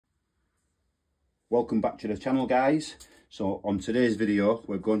Welcome back to the channel, guys. So on today's video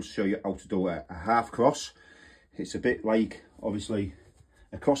we're going to show you how to do a half cross. It's a bit like obviously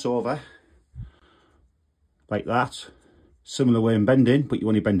a crossover like that, similar way in bending, but you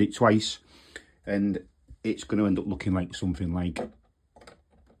only bend it twice, and it's going to end up looking like something like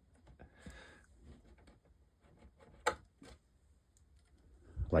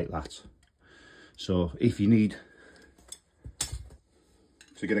that. So if you need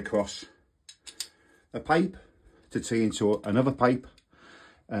to get across a pipe to tee into another pipe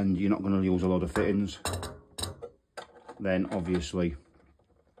and you're not going to use a lot of fittings, then obviously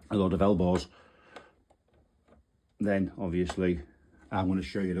a lot of elbows, then obviously I'm going to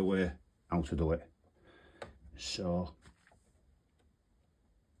show you the way how to do it. So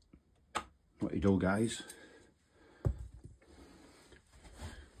what you do, guys,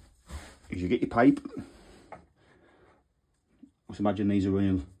 is you get your pipe. Let's imagine these are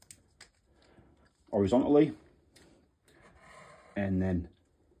running horizontally, and then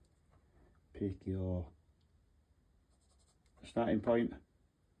pick your starting point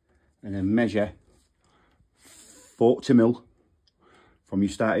and then measure 40 mil from your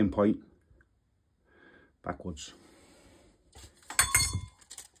starting point backwards.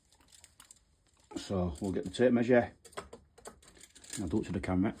 So we'll get the tape measure. I'll do it to the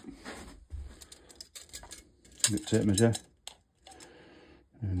camera. Get the tape measure,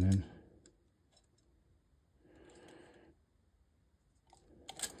 and then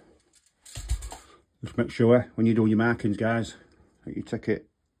just make sure when you do your markings, guys, that you take it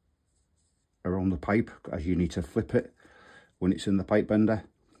around the pipe, as you need to flip it when it's in the pipe bender.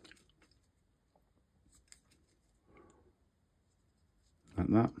 Like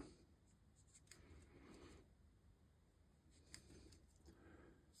that.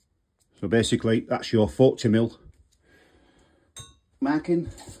 So basically that's your 40 mil marking.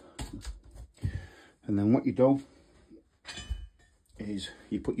 And then what you do is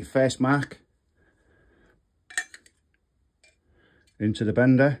you put your first mark into the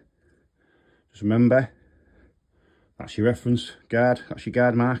bender. Just remember, that's your reference guard, that's your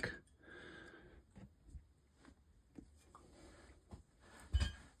guard mark.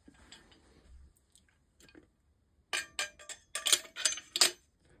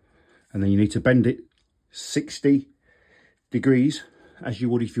 And then you need to bend it 60 degrees as you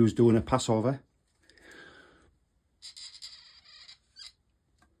would if you was doing a passover.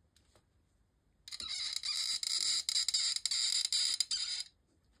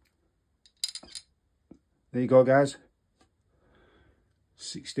 There you go, guys,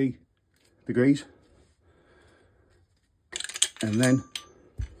 60 degrees. And then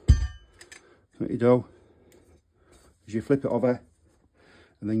what you do is you flip it over,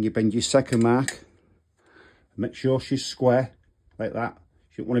 and then you bend your second mark. Make sure she's square like that.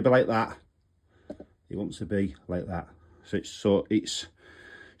 You don't want to be like that. You want to be like that. So it's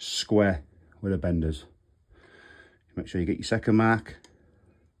square with the benders. Make sure you get your second mark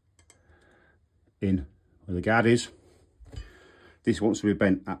in where the guard is. This wants to be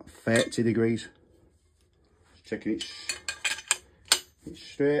bent at 30 degrees. Just checking it's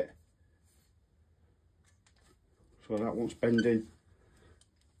straight. So that one's bending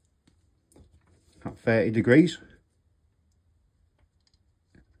at 30 degrees.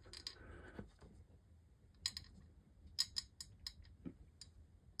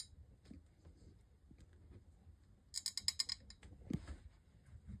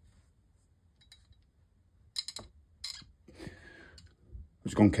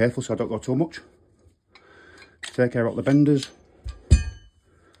 Just gone careful so I don't go too much. Take care of the benders.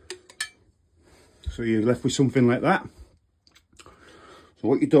 So you're left with something like that. So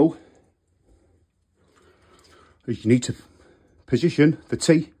what you do is you need to position the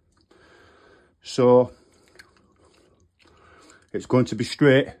tee so it's going to be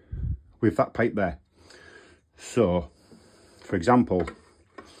straight with that pipe there. So for example,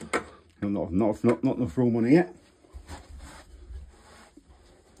 not enough room on here.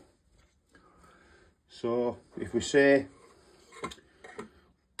 So if we say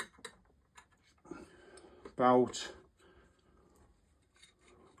about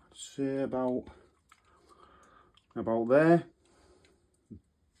there,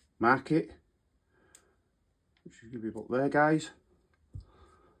 mark it, which is going to be about there, guys,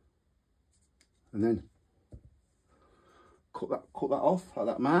 and then cut that off at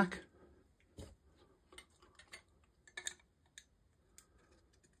that mark.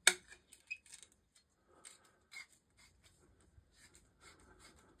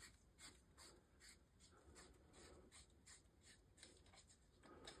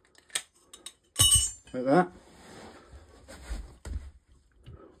 Like that.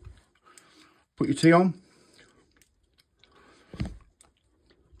 Put your tea on.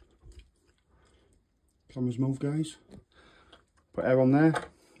 Cameras move, guys. Put air on there,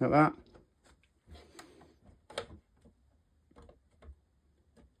 like that.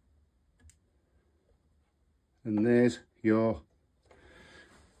 And there's your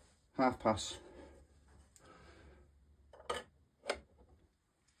half pass.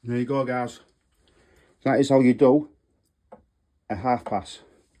 There you go, guys. That is how you do a half pass.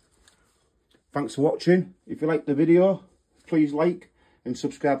 Thanks for watching. If you liked the video, please like and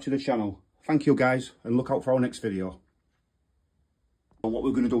subscribe to the channel. Thank you, guys, and look out for our next video. What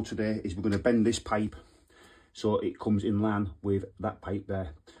we're going to do today is we're going to bend this pipe so it comes in line with that pipe there.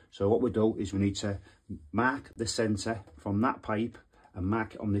 So what we do is we need to mark the centre from that pipe and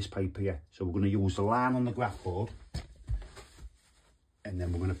mark it on this pipe here. So we're going to use the line on the graph board, and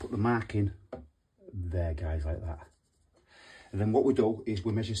then we're going to put the marking there, guys, like that. And then what we do is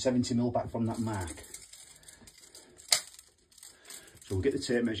we measure 70mm back from that mark. So we'll get the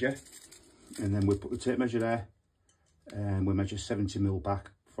tape measure, and then we'll put the tape measure there, and we measure 70mm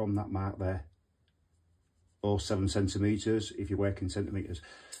back from that mark there, or 7 centimetres if you're working centimetres.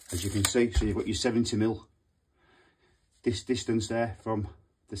 As you can see, so you've got your 70mm, this distance there from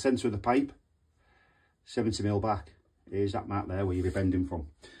the centre of the pipe, 70mm back is that mark there where you'll be bending from.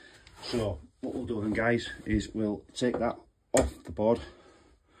 So what we'll do then, guys, is we'll take that off the board,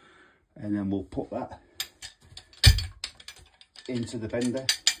 and then we'll put that into the bender.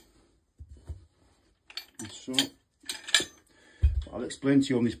 So I'll explain to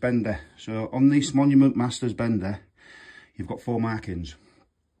you on this bender. So on this Monument Masters bender, you've got 4 markings.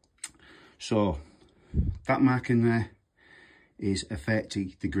 So that marking there is a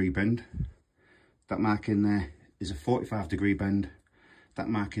 30-degree bend. That marking there is a 45-degree bend. That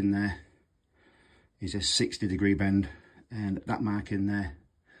marking there is a 60-degree bend. And that marking there,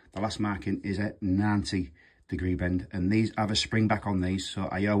 the last marking, is a 90-degree bend. And these have a spring back on these, so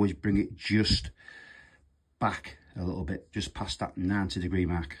I always bring it just back a little bit, just past that 90-degree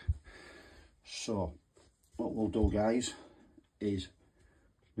mark. So what we'll do, guys, is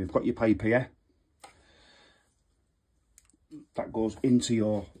we've got your pipe here. That goes into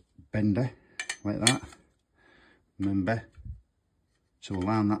your bender like that. Remember to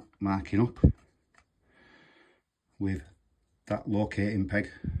line that marking up with that locating peg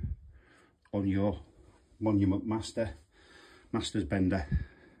on your Monument Masters bender.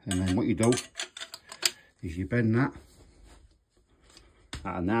 And then what you do is you bend that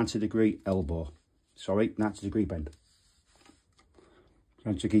at a 90-degree elbow. Sorry, 90-degree bend.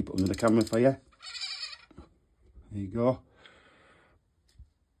 Trying to keep it under the camera for you. There you go.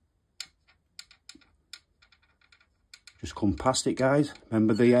 Just come past it, guys.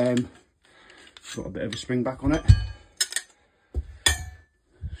 Remember the got a bit of a spring back on it.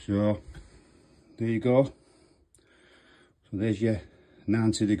 So there you go. So there's your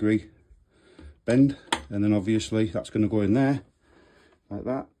 90-degree bend, and then obviously that's going to go in there like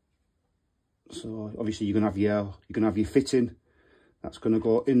that. So obviously you're going to have your fitting that's going to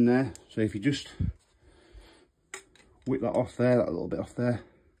go in there. So if you just whip that off there, that little bit off there,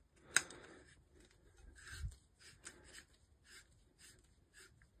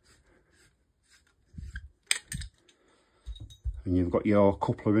 and you've got your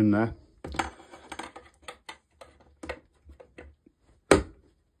coupler in there.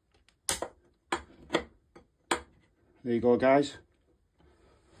 There you go, guys.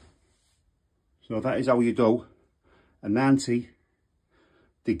 So that is how you do a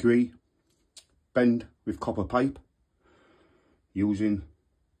 90-degree bend with copper pipe using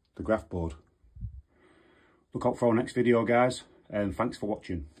the graph board. Look out for our next video, guys, and thanks for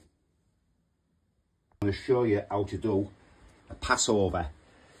watching. I'm going to show you how to do a passover.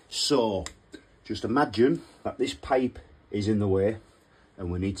 So just imagine that this pipe is in the way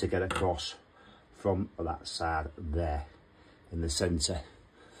and we need to get across from that side there in the centre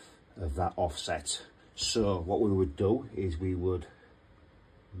of that offset. So what we would do is we would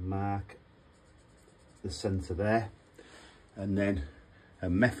mark the centre there, and then a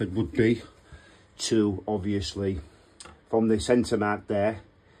method would be to obviously from the centre mark there,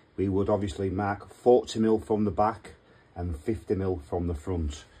 we would obviously mark 40mm from the back and 50mm from the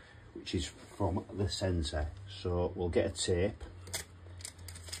front, which is from the centre. So we'll get a tape,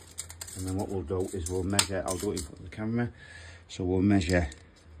 and then what we'll do is we'll measure, I'll do it in front of the camera, so we'll measure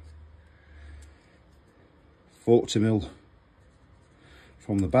 40mm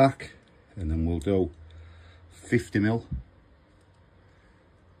from the back, and then we'll do 50mm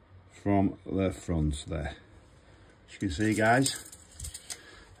from the front there, as you can see, guys.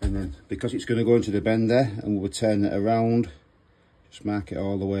 And then because it's going to go into the bender and we'll turn it around, just mark it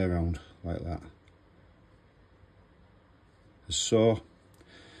all the way around like that, as so,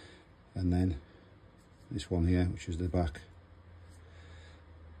 and then this one here, which is the back.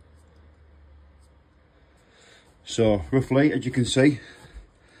 So roughly, as you can see,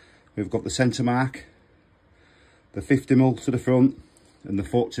 we've got the centre mark, the 50mm to the front and the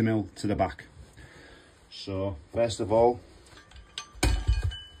 40mm to the back. So first of all,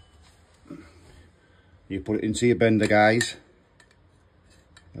 you put it into your bender, guys,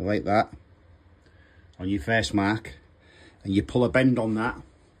 like that, on your first mark, and you pull a bend on that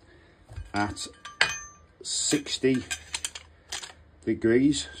at 60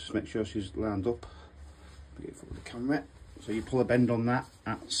 degrees. Just make sure she's lined up. Get it for the camera. So you pull a bend on that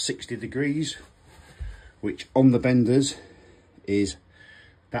at 60 degrees, which on the benders is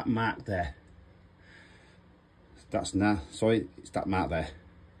that mark there. That's sorry, it's that mark there.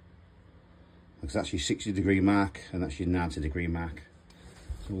 Because that's your 60 degree mark and that's your 90 degree mark.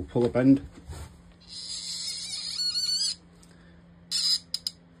 So we'll pull a bend.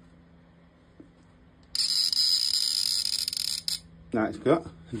 Now it's got,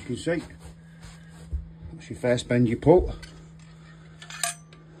 as you can see, that's your first bend you pull.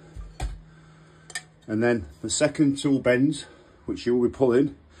 And then the second two bends, which you will be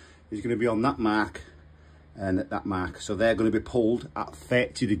pulling, is going to be on that mark and at that mark. So they're going to be pulled at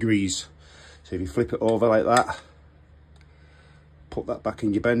 30 degrees. So if you flip it over like that, put that back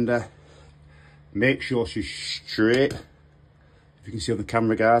in your bender, make sure she's straight. If you can see on the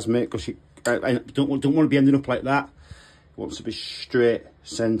camera, guys, make sure she, don't want to be ending up like that. It wants to be straight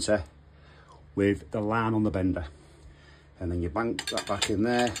centre with the line on the bender. And then you bank that back in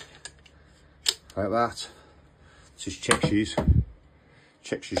there, like that. Just checks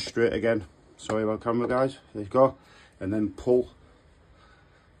she's straight again. Sorry about camera, guys. There you go. And then pull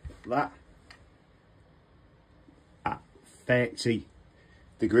that at 30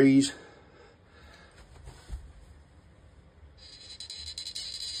 degrees.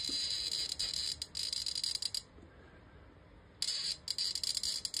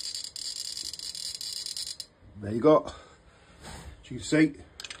 There you go, as you can see.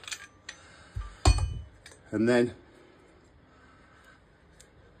 And then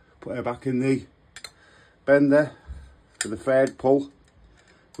put her back in the bender for the third pull,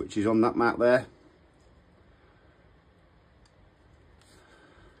 which is on that mark there.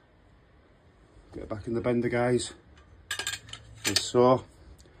 Get her back in the bender, guys, as so.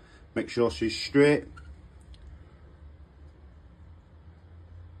 Make sure she's straight.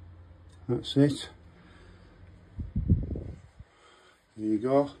 That's it. There you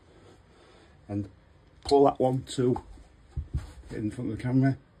go. And pull that one to get in front of the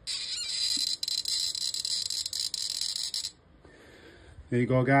camera. There you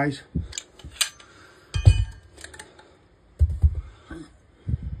go, guys.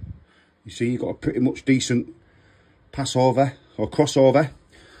 You see, you've got a pretty much decent pass over or crossover.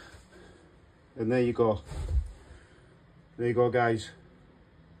 And there you go. There you go, guys.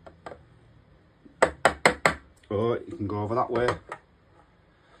 Oh, you can go over that way.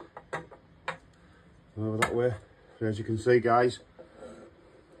 Over that way. As you can see, guys.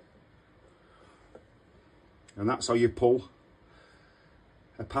 And that's how you pull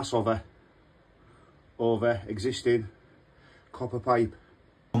a passover over existing copper pipe.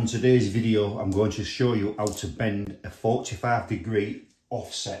 On today's video, I'm going to show you how to bend a 45 degree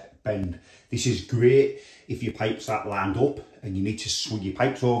offset bend. This is great if your pipes aren't lined up and you need to swing your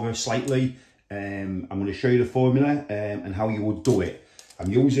pipes over slightly. I'm going to show you the formula and how you would do it.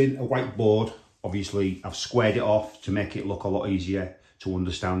 I'm using a whiteboard. Obviously, I've squared it off to make it look a lot easier to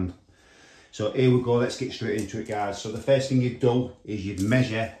understand. So here we go, let's get straight into it, guys. So the first thing you'd do is you'd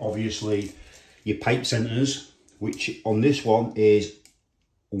measure, obviously, your pipe centres, which on this one is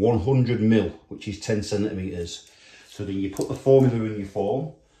 100mm, which is 10 centimetres. So then you put the formula in your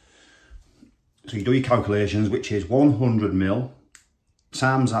form. So you do your calculations, which is 100mm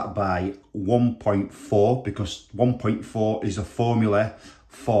times that by 1.4, because 1.4 is the formula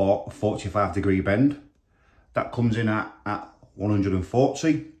for a 45 degree bend. That comes in at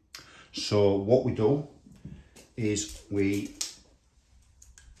 140. So what we do is we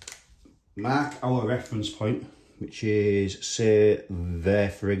mark our reference point, which is, say, there,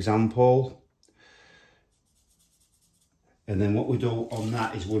 for example. And then what we do on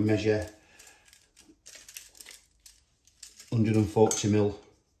that is we measure 140mm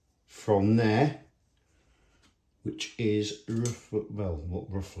from there, which is well, not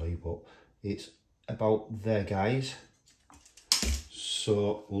roughly, but it's about there, guys.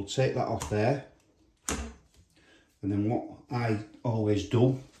 So we'll take that off there. And then what I always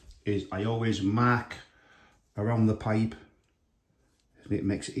do is I always mark around the pipe, and it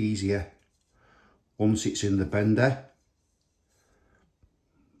makes it easier once it's in the bender,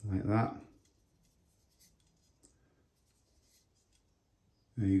 like that.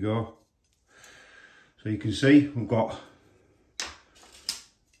 There you go. So you can see we've got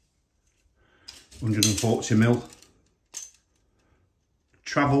 140mm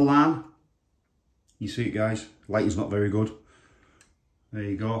travel line. You see it, guys, lighting's not very good. There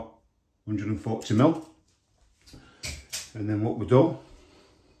you go, 140mm. And then what we do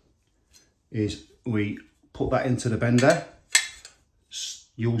is we put that into the bender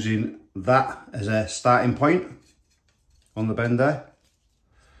using that as a starting point on the bender,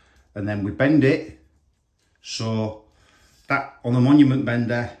 and then we bend it so that on the Monument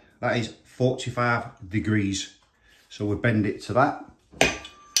bender that is 45 degrees, so we bend it to that. I'm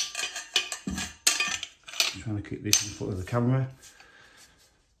trying to keep this in front of the camera,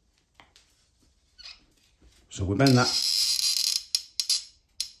 so we bend that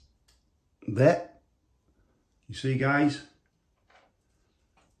there, you see, guys,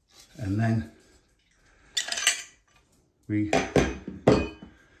 and then we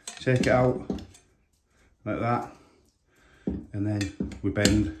take it out like that, and then we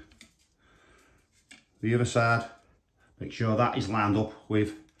bend the other side, make sure that is lined up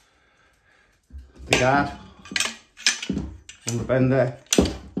with the guard on the bender,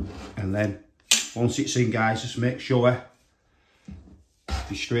 and then once it's in, guys, just make sure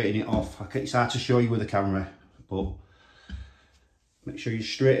you straighten it off. It's hard to show you with the camera, but make sure you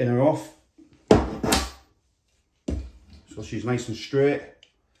straighten her off so she's nice and straight.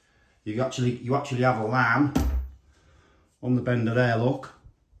 You actually have a line on the bender there, look,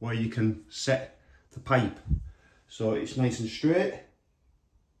 where you can set the pipe so it's nice and straight.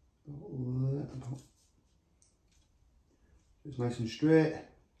 It's nice and straight,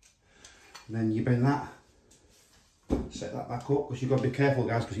 and then you bend that, set that back up, because you've got to be careful,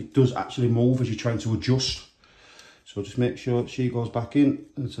 guys, because it does actually move as you're trying to adjust. So just make sure she goes back in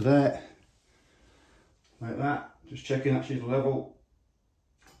into there, like that, just checking that she's level,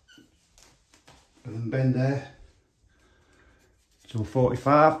 and then bend there to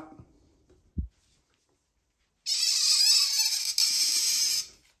 45.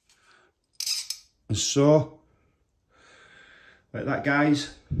 And so, like that,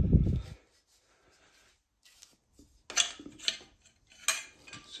 guys.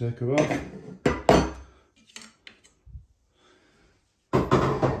 Take her off.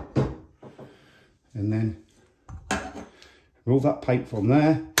 And then roll that pipe from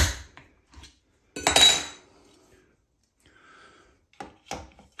there.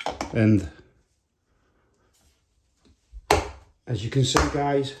 And as you can see,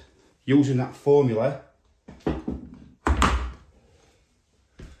 guys, using that formula,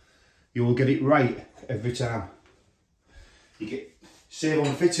 you will get it right every time. You get save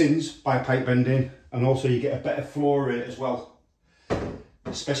on fittings by pipe bending, and also you get a better flow rate as well,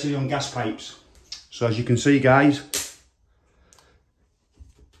 especially on gas pipes. So as you can see, guys,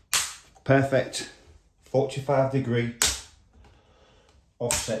 perfect 45-degree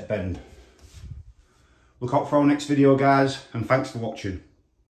offset bend. Look out for our next video, guys, and thanks for watching.